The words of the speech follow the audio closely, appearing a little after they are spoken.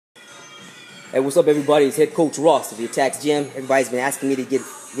Hey, what's up, everybody? It's Head Coach Ross of the Attacks Gym. Everybody's been asking me to get,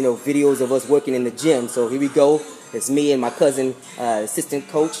 videos of us working in the gym. So here we go. It's me and my cousin, assistant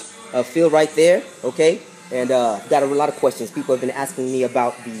coach, Phil, right there. Okay, and got a lot of questions. People have been asking me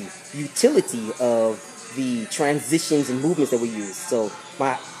about the utility of the transitions and movements that we use. So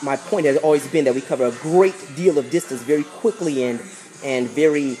my point has always been that we cover a great deal of distance very quickly and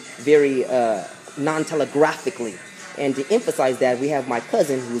very non-telegraphically. And to emphasize that, we have my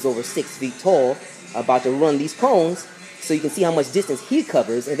cousin, who's over 6 feet tall, about to run these cones, so you can see how much distance he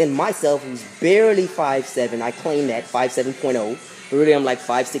covers. And then myself, who's barely 5'7", I claim that, 5'7.0", but really I'm like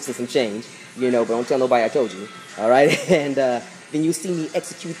 5'6" and some change, but don't tell nobody I told you, all right? And then you see me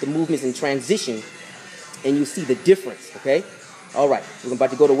execute the movements in transition, and you see the difference, okay? All right, we're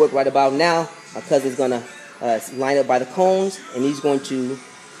about to go to work right about now. My cousin's gonna line up by the cones, and he's going to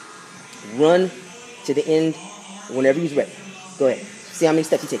run to the end whenever he's ready. Go ahead. See how many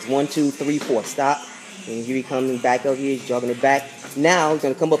steps he takes. 1, 2, 3, 4. Stop. And here he comes back out here. He's jogging it back. Now he's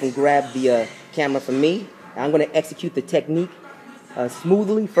going to come up and grab the camera from me. And I'm going to execute the technique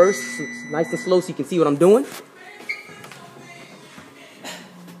smoothly first, nice and slow, so you can see what I'm doing.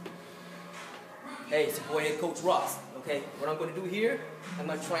 Hey, it's your boy Head Coach Ross. Okay, what I'm going to do here, I'm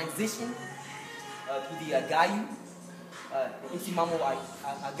going to transition to the Agayu, Insimamo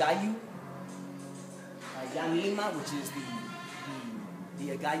Agayu, Yanima, which is the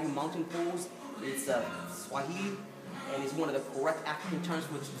Agayu mountain pose. It's Swahili, and it's one of the correct African terms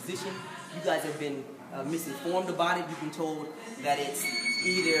for its position. You guys have been misinformed about it. You've been told that it's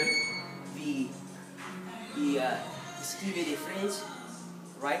either the esquiva de French,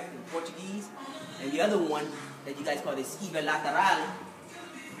 right, in Portuguese, and the other one that you guys call the esquiva lateral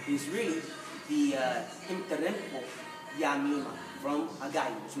is really the interrempo Yanima from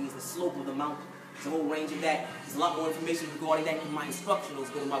Agayu, which means the slope of the mountain. There's a whole range of that. There's a lot more information regarding that in my instructionals.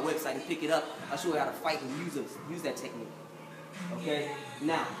 Go to my website and pick it up. I'll show you how to fight and use that technique. Okay?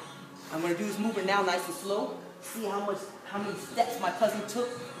 Now, I'm going to do this movement now nice and slow. See how many steps my cousin took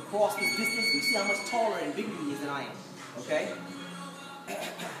to cross this distance. You see how much taller and bigger he is than I am. Okay?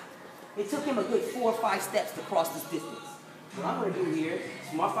 It took him a good 4 or 5 steps to cross this distance. What I'm going to do here,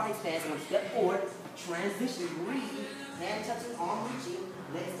 smart fighting stance, I'm going to step forward, transition, breathe, hand touching, arm reaching,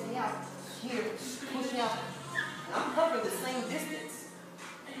 legs sitting out. Here, pushing out. And I'm covering the same distance.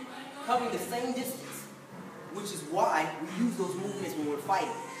 Which is why we use those movements when we're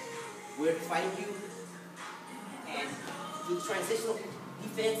fighting. We're fighting you and do transitional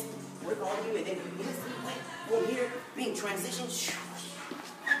defense, work on you, and then go here, being transition.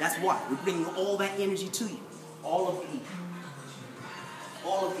 That's why we're bringing all that energy to you. All of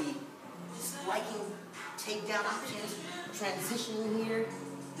the striking, takedown options, transitioning here.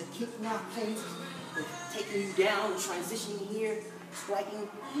 The kicking options, the taking you down, transitioning here, striking,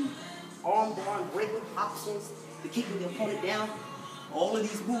 the arm bar and breaking options, the kicking the opponent down. All of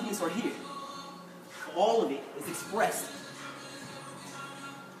these movements are here. All of it is expressed.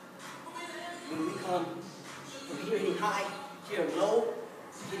 When we come from here hitting high, here low,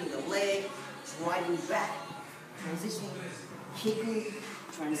 hitting the leg, driving back, transitioning, kicking,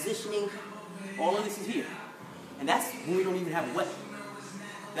 transitioning. All of this is here. And that's when we don't even have a weapon.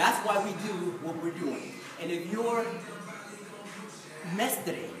 That's why we do what we're doing. And if your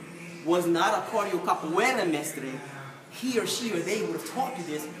mestre was not a cardio capoeira mestre, he or she or they would have taught you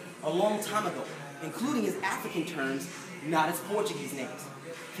this a long time ago, including his African terms, not his Portuguese names.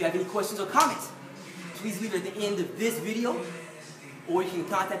 If you have any questions or comments, please leave it at the end of this video, or you can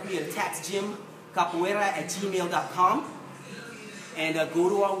contact me at attacksgymcapoeira@gmail.com, and go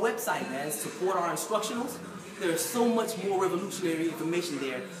to our website, man. Support our instructionals. There's so much more revolutionary information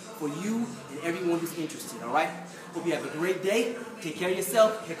there for you and everyone who's interested, all right? Hope you have a great day. Take care of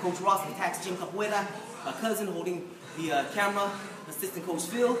yourself. Head Coach Ross of Attacks Gym Capoeira. My cousin holding the camera, assistant coach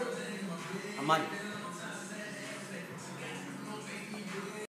Phil. I'm on it.